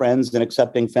lot of friends and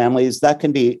accepting families, that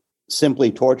can be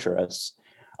simply torturous.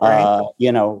 Right.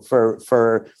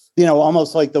 For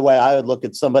almost like the way I would look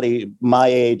at somebody my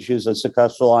age who's a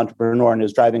successful entrepreneur and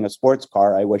is driving a sports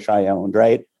car I wish I owned,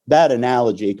 right? Bad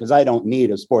analogy, because I don't need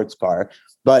a sports car,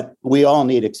 but we all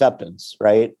need acceptance,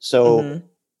 right? So,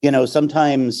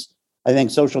 sometimes I think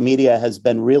social media has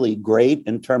been really great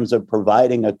in terms of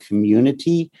providing a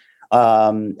community.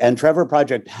 And Trevor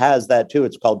Project has that too.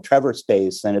 It's called Trevor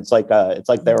Space, and it's like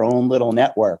their own little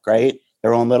network, right?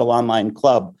 Their own little online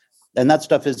club. And that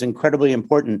stuff is incredibly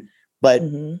important.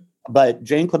 But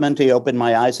Jane Clemente opened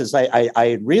my eyes as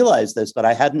I realized this, but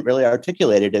I hadn't really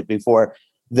articulated it before,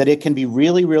 that it can be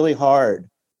really, really hard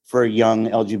for young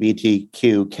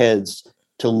LGBTQ kids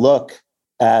to look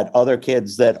at other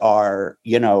kids that are,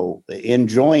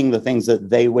 enjoying the things that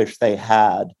they wish they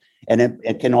had. And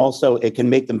it can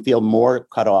make them feel more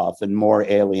cut off and more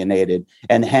alienated,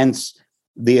 and hence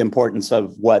the importance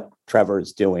of what Trevor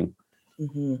is doing.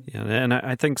 Yeah, and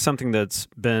I think something that's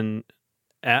been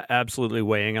absolutely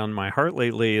weighing on my heart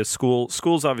lately is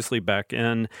school's obviously back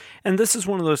in. And this is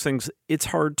one of those things, it's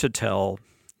hard to tell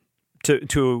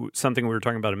to something we were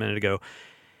talking about a minute ago.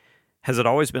 Has it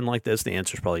always been like this? The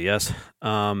answer is probably yes.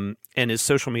 And is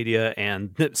social media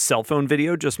and cell phone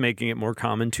video just making it more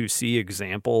common to see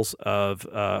examples of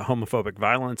homophobic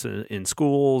violence in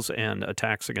schools and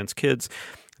attacks against kids?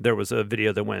 There was a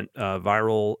video that went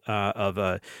viral of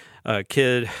a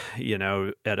kid,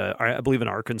 at I believe an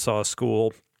Arkansas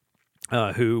school,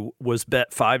 who was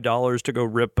bet $5 to go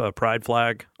rip a pride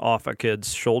flag off a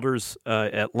kid's shoulders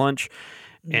at lunch.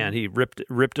 and he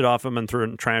ripped it off him and threw it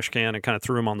in a trash can and kind of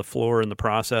threw him on the floor in the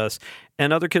process.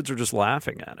 And other kids are just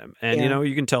laughing at him. And,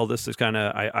 you can tell this is kind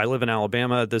of, I live in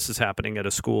Alabama. This is happening at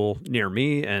a school near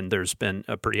me, and there's been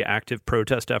a pretty active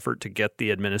protest effort to get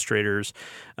the administrators.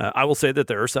 I will say that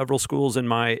there are several schools in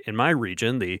my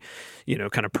region, the,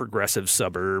 kind of progressive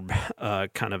suburb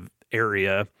kind of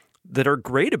area, that are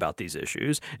great about these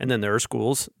issues. And then there are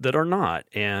schools that are not.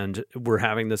 And we're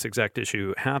having this exact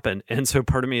issue happen. And so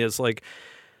part of me is like,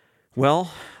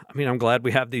 well, I mean, I'm glad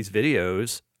we have these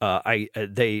videos.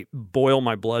 They boil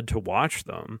my blood to watch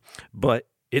them, but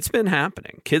it's been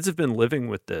happening. Kids have been living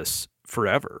with this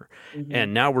forever. Mm-hmm.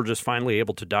 And now we're just finally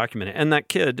able to document it. And that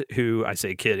kid who, I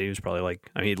say kid, he was probably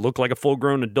he looked like a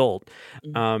full-grown adult.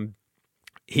 Mm-hmm.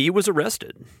 He was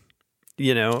arrested.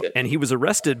 And he was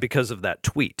arrested because of that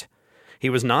tweet. He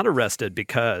was not arrested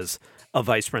because a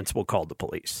vice principal called the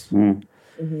police.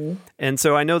 Mm-hmm. And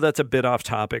so I know that's a bit off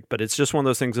topic, but it's just one of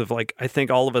those things of I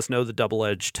think all of us know the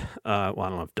double-edged, I don't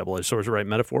know if double-edged sword is the right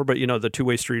metaphor, but the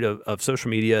two-way street of social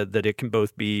media, that it can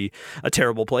both be a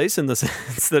terrible place in the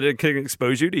sense that it can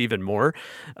expose you to even more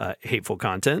hateful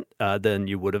content than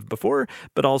you would have before,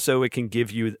 but also it can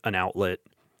give you an outlet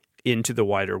into the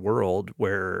wider world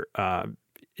where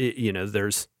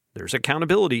there's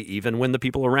accountability even when the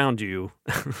people around you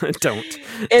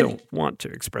don't want to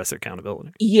express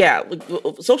accountability. Yeah,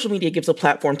 social media gives a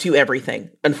platform to everything,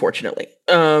 unfortunately.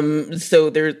 So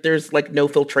there's no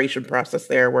filtration process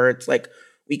there where it's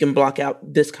we can block out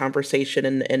this conversation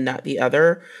and not the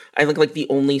other. I think the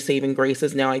only saving grace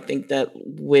is now I think that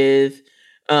with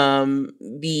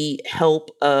the help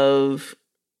of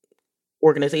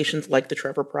organizations like the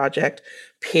Trevor Project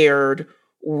paired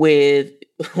with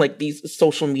these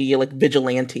social media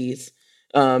vigilantes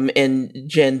and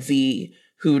Gen Z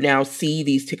who now see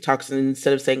these TikToks, and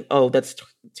instead of saying, oh, that's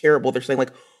terrible, they're saying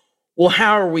well,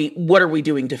 what are we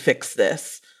doing to fix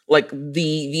this?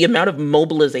 The amount of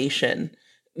mobilization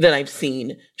that I've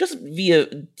seen just via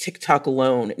TikTok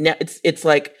alone. Now it's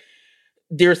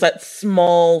there's that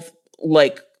small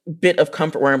bit of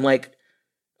comfort where I'm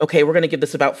okay, we're going to give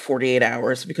this about 48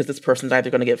 hours because this person's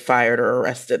either going to get fired or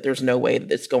arrested. There's no way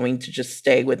that it's going to just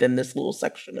stay within this little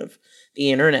section of the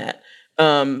internet.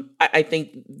 I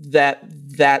think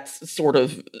that's sort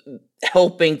of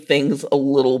helping things a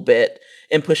little bit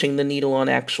and pushing the needle on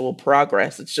actual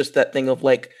progress. It's just that thing of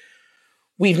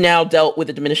we've now dealt with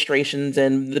administrations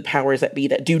and the powers that be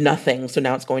that do nothing. So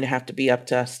now it's going to have to be up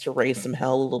to us to raise some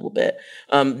hell a little bit.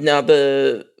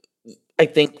 I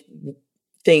think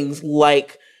things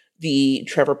like the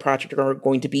Trevor Project are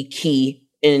going to be key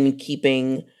in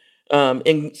keeping,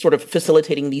 in sort of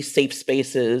facilitating these safe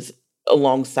spaces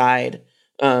alongside,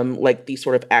 these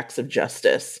sort of acts of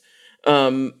justice.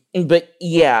 But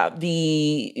yeah,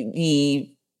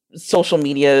 the social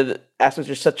media aspects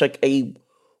are such a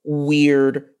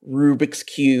weird Rubik's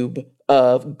Cube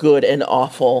of good and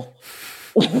awful.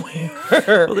 Well,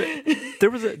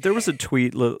 there was a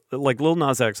tweet, Lil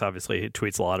Nas X obviously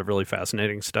tweets a lot of really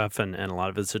fascinating stuff and a lot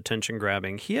of his attention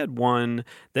grabbing. He had one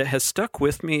that has stuck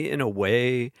with me in a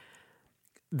way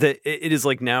that it is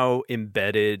now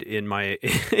embedded in my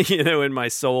in my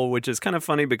soul, which is kind of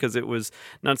funny because it was,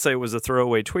 not to say it was a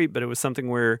throwaway tweet, but it was something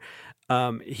where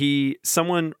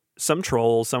some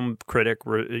troll, some critic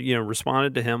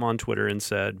responded to him on Twitter and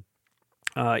said,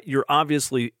 you're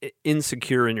obviously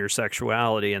insecure in your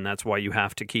sexuality, and that's why you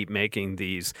have to keep making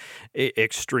these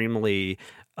extremely,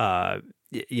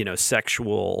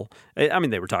 sexual. I mean,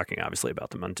 they were talking obviously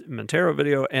about the Montero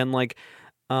video, and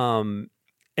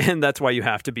and that's why you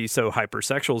have to be so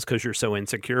hypersexual, because you're so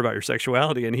insecure about your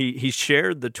sexuality. And he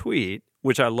shared the tweet,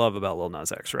 which I love about Lil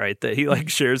Nas X, right? That he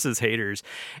shares his haters,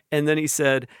 and then he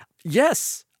said,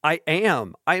 "Yes, I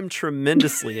am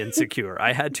tremendously insecure.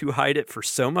 I had to hide it for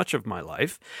so much of my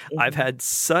life. I've had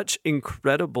such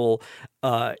incredible,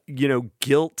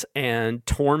 guilt and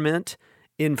torment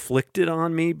inflicted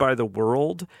on me by the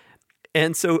world.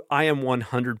 And so I am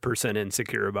 100%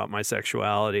 insecure about my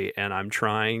sexuality, and I'm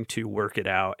trying to work it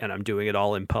out, and I'm doing it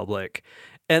all in public."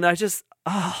 And I just,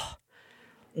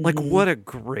 what a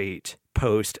great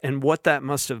post, and what that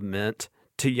must have meant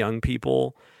to young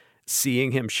people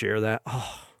seeing him share that.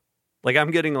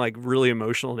 I'm getting really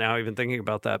emotional now even thinking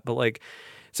about that. But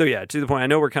so yeah, to the point, I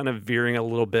know we're kind of veering a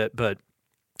little bit, but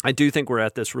I do think we're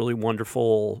at this really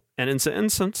wonderful and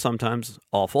sometimes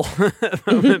awful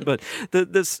moment, but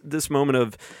this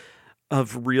moment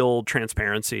of real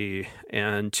transparency,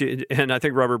 and I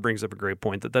think Robert brings up a great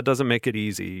point that doesn't make it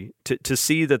easy to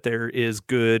see that there is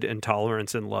good and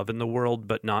tolerance and love in the world,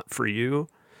 but not for you,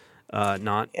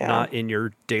 not in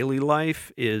your daily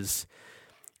life is.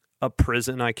 a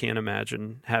prison I can't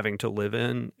imagine having to live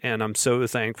in. And I'm so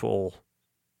thankful.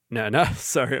 No,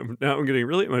 sorry. I'm getting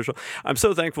really emotional. I'm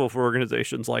so thankful for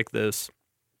organizations like this,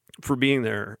 for being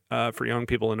there for young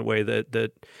people in a way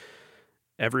that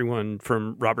everyone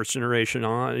from Robert's generation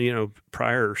on,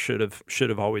 prior should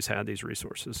have always had these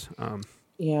resources.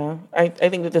 Yeah, I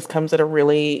think that this comes at a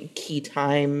really key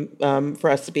time for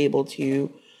us to be able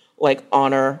to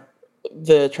honor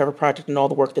the Trevor Project and all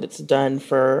the work that it's done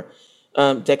for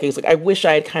decades. I wish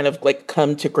I had kind of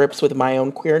come to grips with my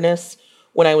own queerness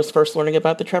when I was first learning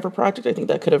about the Trevor Project. I think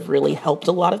that could have really helped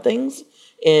a lot of things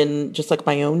in just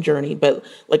my own journey. But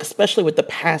especially with the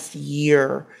past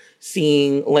year,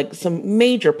 seeing some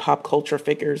major pop culture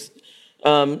figures,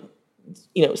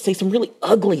 say some really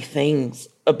ugly things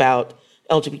about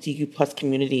LGBTQ plus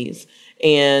communities,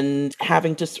 and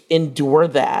having to endure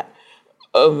that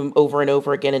over and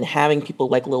over again, and having people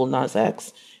like Lil Nas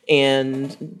X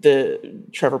and the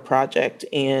Trevor Project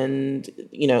and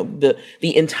the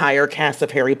entire cast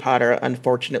of Harry Potter,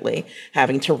 unfortunately,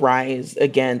 having to rise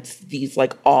against these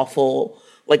awful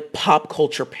pop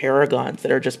culture paragons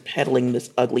that are just peddling this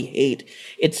ugly hate.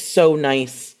 It's so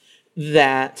nice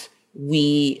that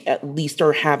we at least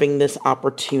are having this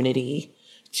opportunity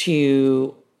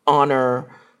to honor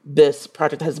this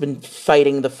project that has been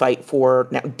fighting the fight for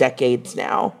decades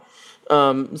now.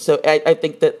 So I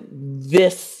think that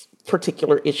this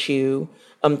particular issue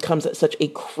comes at such a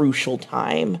crucial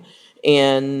time,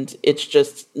 and it's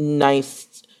just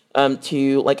nice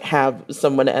to have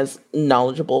someone as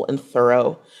knowledgeable and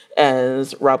thorough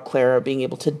as Rob Clara being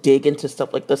able to dig into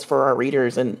stuff like this for our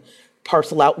readers and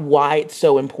parcel out why it's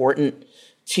so important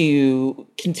to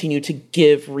continue to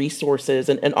give resources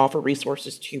and offer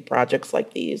resources to projects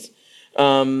like these.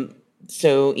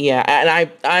 So yeah,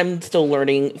 and I'm still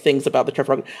learning things about the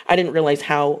Trevor Project. I didn't realize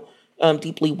how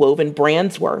deeply woven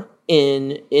brands were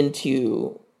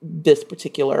into this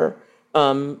particular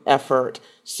effort.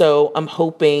 So I'm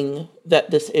hoping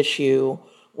that this issue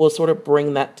will sort of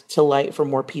bring that to light for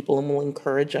more people, and will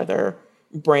encourage other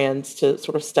brands to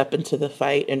sort of step into the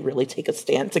fight and really take a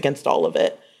stance against all of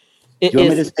it. Do you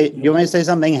want me to say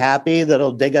something happy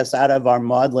that'll dig us out of our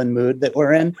maudlin mood that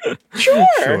we're in?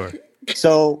 Sure.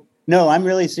 So, no, I'm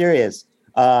really serious.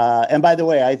 And by the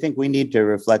way, I think we need to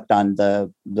reflect on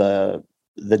the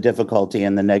difficulty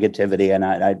and the negativity. And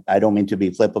I don't mean to be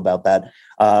flip about that.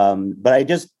 But I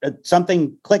just,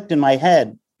 something clicked in my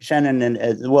head, Shannon, and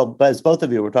as both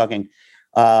of you were talking.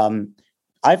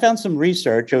 I found some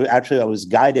research. Actually, I was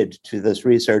guided to this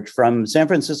research from San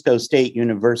Francisco State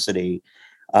University.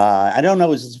 I don't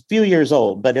know, it's a few years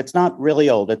old, but it's not really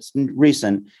old. It's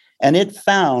recent. And it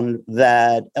found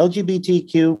that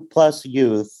LGBTQ plus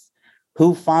youth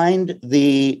who find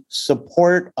the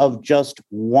support of just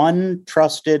one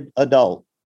trusted adult,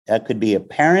 that could be a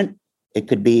parent, it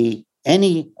could be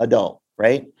any adult,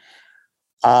 right?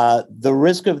 The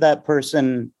risk of that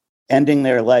person ending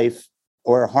their life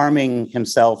or harming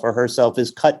himself or herself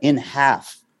is cut in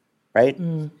half, right?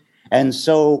 And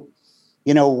so,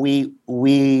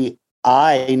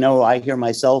 I hear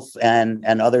myself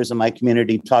and others in my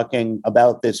community talking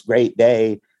about this great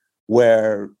day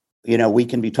where, we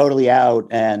can be totally out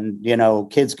and,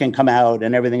 kids can come out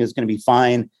and everything is going to be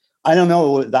fine. I don't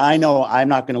know. I know I'm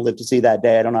not going to live to see that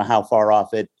day. I don't know how far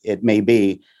off it may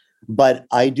be, but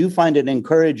I do find it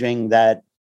encouraging that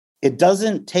it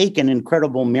doesn't take an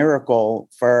incredible miracle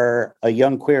for a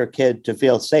young queer kid to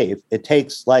feel safe. It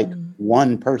takes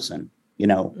one person,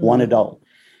 one adult.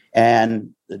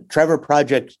 And the Trevor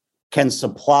Project can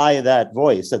supply that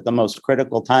voice at the most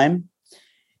critical time.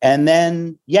 And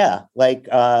then, in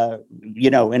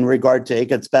regard to It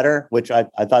Gets Better, which I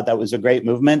thought that was a great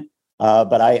movement.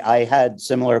 But I had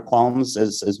similar qualms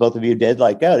as both of you did,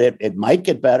 it might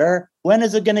get better. When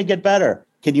is it going to get better?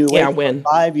 Can you wait for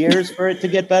 5 years for it to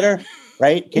get better?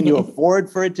 Right? Can you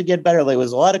afford for it to get better? There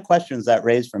was a lot of questions that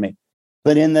raised for me.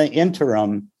 But in the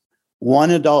interim, one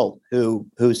adult who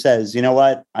says, you know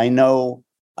what, I know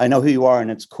who you are and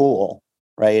it's cool,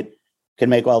 right, can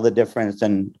make all the difference.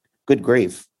 And good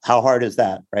grief, how hard is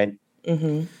that, right?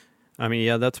 Mm-hmm. I mean,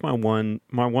 yeah, that's my one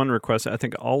request. I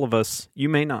think all of us, you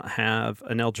may not have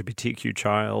an LGBTQ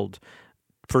child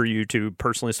for you to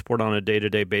personally support on a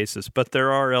day-to-day basis, but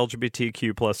there are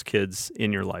LGBTQ plus kids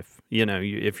in your life.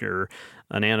 If you're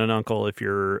an aunt and uncle, if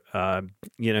you're,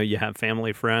 you have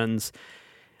family, friends.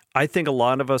 I think a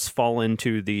lot of us fall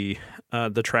into the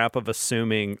trap of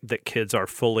assuming that kids are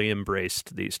fully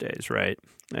embraced these days, right?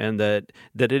 And that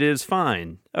it is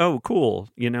fine. Oh, cool.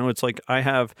 It's like I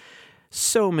have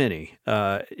so many,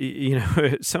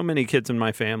 so many kids in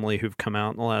my family who've come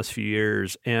out in the last few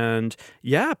years. And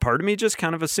yeah, part of me just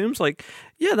kind of assumes like,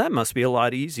 yeah, that must be a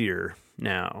lot easier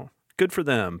now. Good for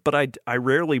them. But I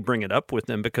rarely bring it up with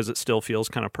them because it still feels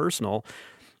kind of personal.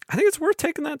 I think it's worth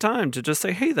taking that time to just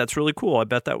say, hey, that's really cool. I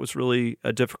bet that was really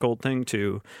a difficult thing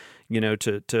to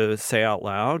say out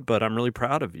loud, but I'm really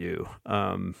proud of you.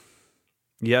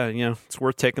 It's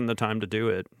worth taking the time to do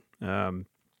it. I'm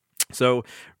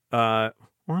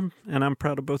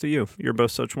proud of both of you. You're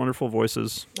both such wonderful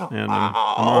voices, and I'm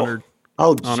honored.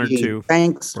 Honored to.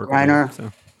 Thanks, Reiner.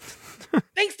 So.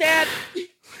 Thanks, Dad.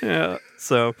 Yeah.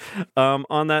 So,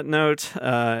 on that note,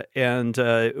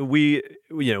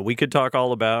 we could talk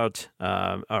all about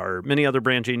our many other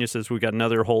brand geniuses. We got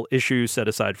another whole issue set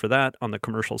aside for that on the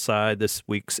commercial side. This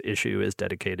week's issue is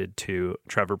dedicated to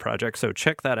Trevor Project. So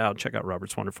check that out. Check out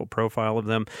Robert's wonderful profile of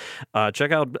them.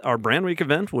 Check out our Brand Week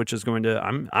event, which is going to.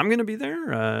 I'm going to be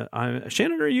there.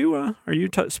 Shannon, are you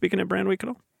speaking at Brand Week at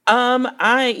all?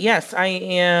 I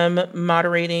am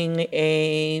moderating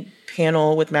a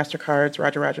panel with MasterCard's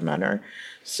Raja Mannar.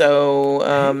 So,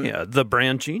 the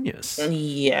brand genius.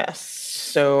 Yes.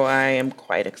 So I am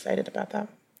quite excited about that.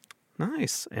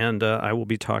 Nice. And I will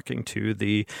be talking to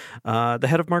the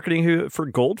head of marketing for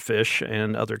Goldfish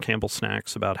and other Campbell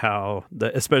snacks about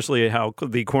especially how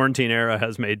the quarantine era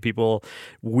has made people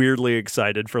weirdly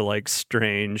excited for like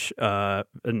strange, not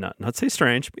say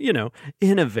strange, but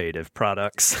innovative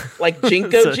products. Like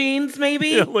Jinko jeans, maybe?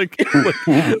 Yeah, like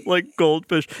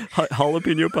Goldfish,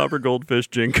 jalapeno popper Goldfish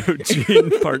Jinko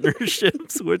jean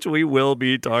partnerships, which we will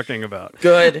be talking about.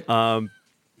 Good.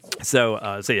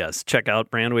 So yes, check out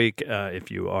Brand Week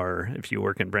if you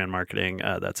work in brand marketing.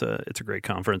 It's a great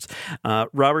conference.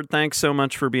 Robert, thanks so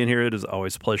much for being here. It is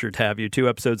always a pleasure to have you. 2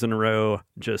 episodes in a row,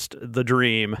 just the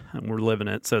dream, and we're living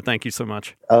it. So thank you so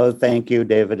much. Oh, thank you,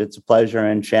 David. It's a pleasure.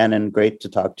 And Shannon, great to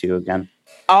talk to you again.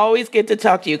 Always good to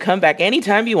talk to you. Come back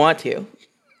anytime you want to.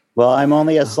 Well, I'm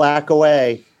only a Slack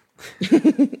away.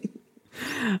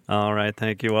 All right,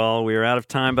 thank you all. We are out of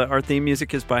time, but our theme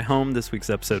music is by Home. This week's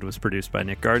episode was produced by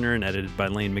Nick Gardner and edited by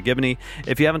Lane McGibney.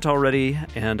 If you haven't already,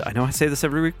 and I know I say this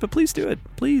every week, but please do it.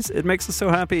 Please, it makes us so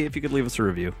happy if you could leave us a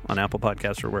review on Apple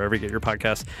Podcasts or wherever you get your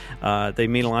podcasts. They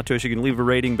mean a lot to us. You can leave a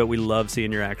rating, but we love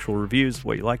seeing your actual reviews,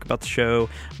 what you like about the show,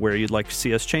 where you'd like to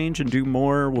see us change and do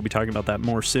more. We'll be talking about that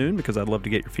more soon because I'd love to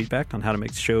get your feedback on how to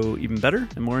make the show even better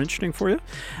and more interesting for you.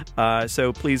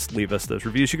 So please leave us those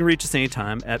reviews. You can reach us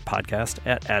anytime at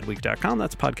podcast@adweek.com.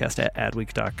 That's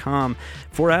podcast@adweek.com.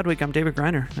 For Adweek, I'm David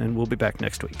Griner, and we'll be back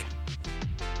next week.